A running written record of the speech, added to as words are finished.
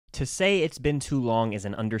To say it's been too long is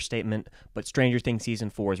an understatement, but Stranger Things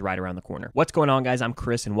Season 4 is right around the corner. What's going on, guys? I'm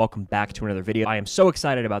Chris, and welcome back to another video. I am so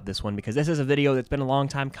excited about this one because this is a video that's been a long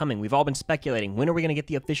time coming. We've all been speculating, when are we going to get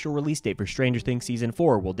the official release date for Stranger Things Season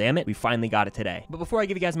 4? Well, damn it, we finally got it today. But before I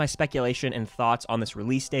give you guys my speculation and thoughts on this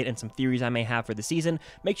release date and some theories I may have for the season,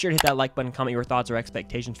 make sure to hit that like button, comment your thoughts or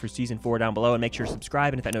expectations for Season 4 down below, and make sure to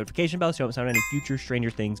subscribe and hit that notification bell so you don't miss out on any future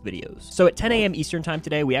Stranger Things videos. So at 10 a.m. Eastern Time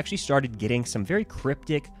today, we actually started getting some very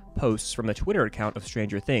cryptic posts from the Twitter account of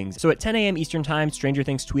Stranger Things. So at 10 a.m. Eastern Time, Stranger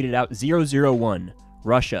Things tweeted out 001,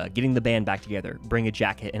 Russia, getting the band back together, bring a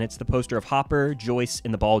jacket, and it's the poster of Hopper, Joyce,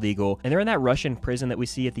 and the Bald Eagle, and they're in that Russian prison that we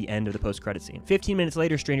see at the end of the post-credit scene. 15 minutes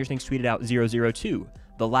later, Stranger Things tweeted out 002,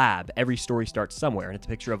 the lab, every story starts somewhere, and it's a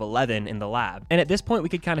picture of 11 in the lab. And at this point, we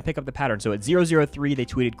could kind of pick up the pattern. So at 003, they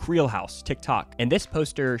tweeted Creel House, TikTok. And this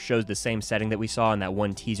poster shows the same setting that we saw in that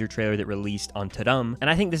one teaser trailer that released on Tadum. And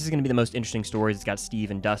I think this is going to be the most interesting stories. It's got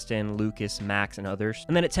Steve and Dustin, Lucas, Max, and others.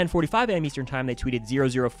 And then at 10:45 a.m. Eastern Time, they tweeted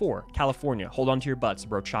 004, California, hold on to your butts,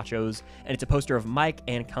 brochachos. And it's a poster of Mike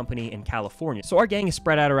and company in California. So our gang is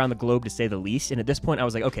spread out around the globe, to say the least. And at this point, I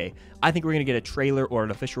was like, okay, I think we're going to get a trailer or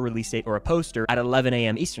an official release date or a poster at 11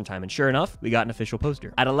 a.m. Eastern Time. And sure enough, we got an official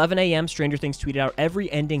poster. At 11 a.m., Stranger Things tweeted out,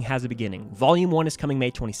 every ending has a beginning. Volume 1 is coming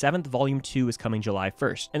May 27th, Volume 2 is coming July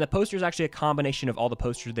 1st. And the poster is actually a combination of all the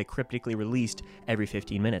posters they cryptically released every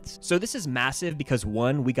 15 minutes. So this is massive because,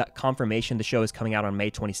 one, we got confirmation the show is coming out on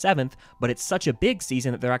May 27th, but it's such a big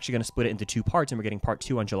season that they're actually going to split it into two parts, and we're getting part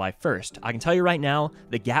 2 on July 1st. I can tell you right now,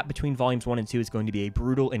 the gap between Volumes 1 and 2 is going to be a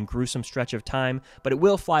brutal and gruesome stretch of time, but it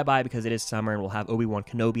will fly by because it is summer and we'll have Obi-Wan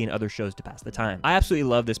Kenobi and other shows to pass the time. I absolutely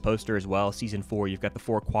love this poster as well. Season 4, you've got the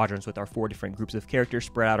 4 quadrants with our 4 different groups of characters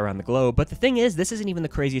spread out around the globe. But the thing is, this isn't even the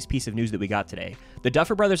craziest piece of news that we got today. The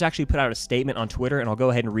Duffer Brothers actually put out a statement on Twitter, and I'll go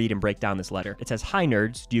ahead and read and break down this letter. It says, "Hi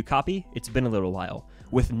nerds, do you copy? It's been a little while.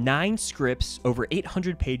 With 9 scripts, over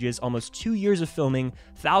 800 pages, almost 2 years of filming,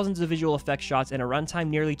 thousands of visual effects shots, and a runtime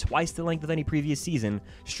nearly twice the length of any previous season,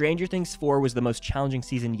 Stranger Things 4 was the most challenging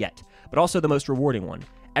season yet, but also the most rewarding one.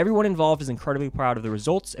 Everyone involved is incredibly proud of the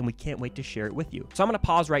results, and we can't wait to share it with you." So I'm going to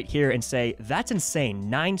pause right here and say, that's insane.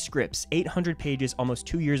 9 scripts, 800 pages, almost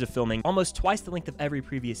 2 years of filming, almost twice the length of every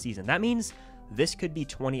previous season. That means this could be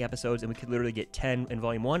 20 episodes, and we could literally get 10 in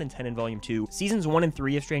Volume 1 and 10 in Volume 2. Seasons 1 and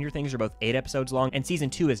 3 of Stranger Things are both 8 episodes long, and Season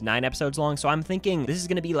 2 is 9 episodes long, so I'm thinking this is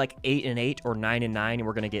going to be like 8 and 8 or 9 and 9, and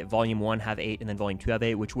we're going to get Volume 1 have 8 and then Volume 2 have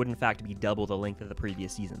 8, which would in fact be double the length of the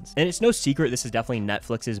previous seasons. And it's no secret this is definitely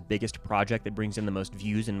Netflix's biggest project that brings in the most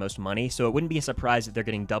views and most money, so it wouldn't be a surprise if they're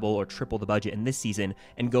getting double or triple the budget in this season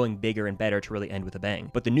and going bigger and better to really end with a bang.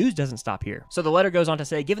 But the news doesn't stop here. So the letter goes on to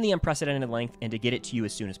say, given the unprecedented length and to get it to you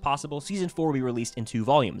as soon as possible, Season 4 will be released in 2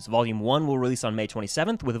 volumes. Volume 1 will release on May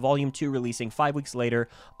 27th, with Volume 2 releasing 5 weeks later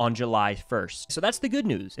on July 1st. So that's the good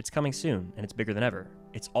news. It's coming soon, and it's bigger than ever.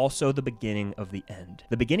 It's also the beginning of the end.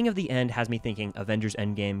 The beginning of the end has me thinking Avengers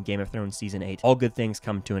Endgame, Game of Thrones Season 8. All good things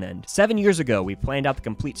come to an end. 7 years ago, we planned out the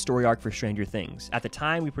complete story arc for Stranger Things. At the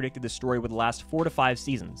time, we predicted the story would last 4 to 5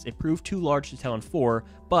 seasons. It proved too large to tell in 4,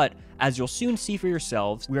 but as you'll soon see for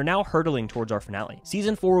yourselves, we are now hurtling towards our finale.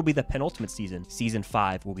 Season 4 will be the penultimate season. Season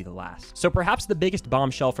 5 will be the last. So perhaps the biggest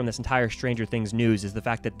bombshell from this entire Stranger Things news is the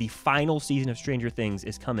fact that the final season of Stranger Things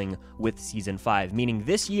is coming with Season 5, meaning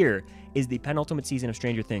this year is the penultimate season of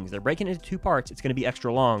Stranger Things. They're breaking it into 2 parts. It's going to be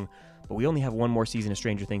extra long, but we only have 1 more season of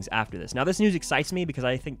Stranger Things after this. Now, this news excites me because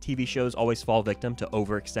I think TV shows always fall victim to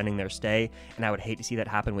overextending their stay, and I would hate to see that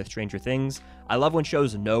happen with Stranger Things. I love when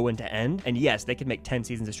shows know when to end, and yes, they could make 10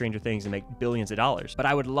 seasons of Stranger Things and make billions of dollars, but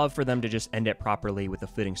I would love for them to just end it properly with a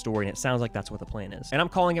fitting story, and it sounds like that's what the plan is. And I'm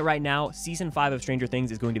calling it right now, Season 5 of Stranger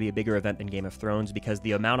Things is going to be a bigger event than Game of Thrones because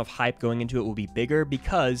the amount of hype going into it will be bigger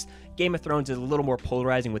because Game of Thrones is a little more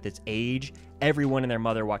polarizing with its age. Everyone and their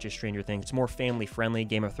mother watches Stranger Things. It's more family friendly.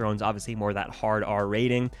 Game of Thrones, obviously more that hard R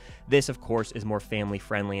rating. This, of course, is more family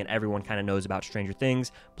friendly, and everyone kind of knows about Stranger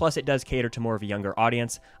Things. Plus, it does cater to more of a younger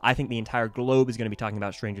audience. I think the entire globe is going to be talking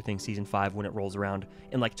about Stranger Things Season 5 when it rolls around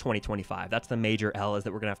in like 2025. That's the major L, is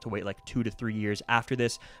that we're going to have to wait like 2 to 3 years after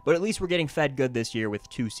this, but at least we're getting fed good this year with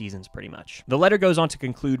 2 seasons pretty much. The letter goes on to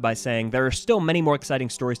conclude by saying, there are still many more exciting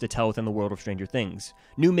stories to tell within the world of Stranger Things.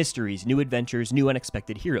 New mysteries, new adventures, new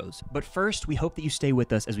unexpected heroes. But first, we hope that you stay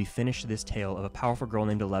with us as we finish this tale of a powerful girl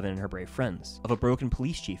named 11 and her brave friends, of a broken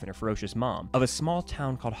police chief and a ferocious mom, of a small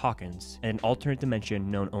town called Hawkins, and an alternate dimension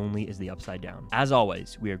known only as the Upside Down. As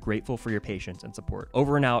always, we are grateful for your patience and support.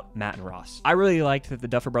 Over and out, Matt and Ross. I really liked that the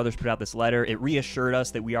Duffer Brothers put out this letter. It reassured us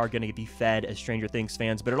that we are going to be fed as Stranger Things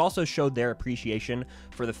fans, but it also showed their appreciation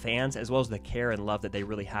for the fans as well as the care and love that they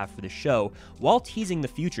really have for the show, while teasing the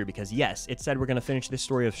future, because yes, it said we're going to finish this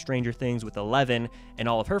story of Stranger Things with Eleven and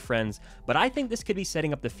all of her friends, but I think this could be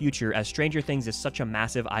setting up the future, as Stranger Things is such a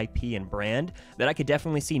massive IP and brand that I could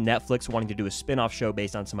definitely see Netflix wanting to do a spin-off show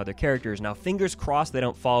based on some other characters. Now, fingers crossed they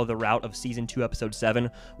don't follow the route of season 2 episode 7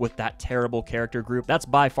 with that terrible character group. That's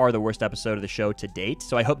by far the worst episode of the show to date,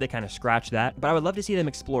 so I hope they kind of scratch that, but I would love to see them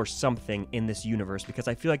explore something in this universe because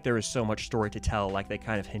I feel like there is so much story to tell, like they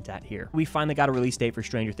kind of hint at here. We finally got a release date for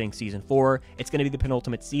Stranger Things season 4. It's going to be the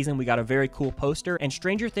penultimate season. We got a very cool poster, and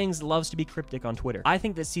Stranger Things loves to be cryptic on Twitter. I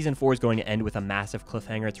think that season 4 is going to end with a massive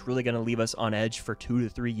cliffhanger. It's really going to leave us on edge for 2 to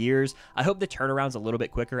 3 years. I hope the turnaround's a little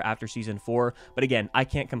bit quicker after season 4, but again, I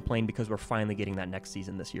can't complain because we're finally getting that next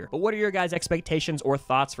season this year. But what are your guys' expectations or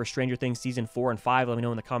thoughts for Stranger Things season 4 and 5? Let me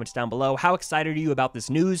know in the comments down below. How excited are you about this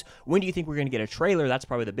news? When do you think we're going to get a trailer? That's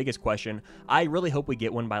probably the biggest question. I really hope we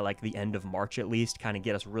get one by like the end of March at least, kind of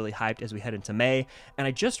get us really hyped as we head into May. And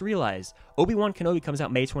I just realized Obi-Wan Kenobi comes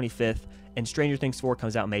out May 25th and Stranger Things 4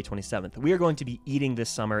 comes out May 27th. We are going to be eating this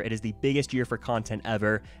summer. It is the biggest year for content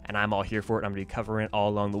ever, and I'm all here for it. I'm going to be covering it all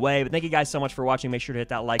along the way. But thank you guys so much for watching. Make sure to hit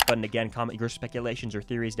that like button. Again, comment your speculations or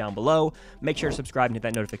theories down below. Make sure to subscribe and hit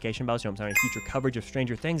that notification bell so you don't miss any future coverage of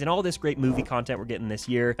Stranger Things and all this great movie content we're getting this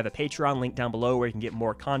year. I have a Patreon link down below where you can get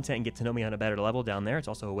more content and get to know me on a better level down there. It's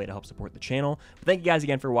also a way to help support the channel. But thank you guys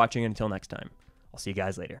again for watching, and until next time, I'll see you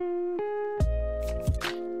guys later.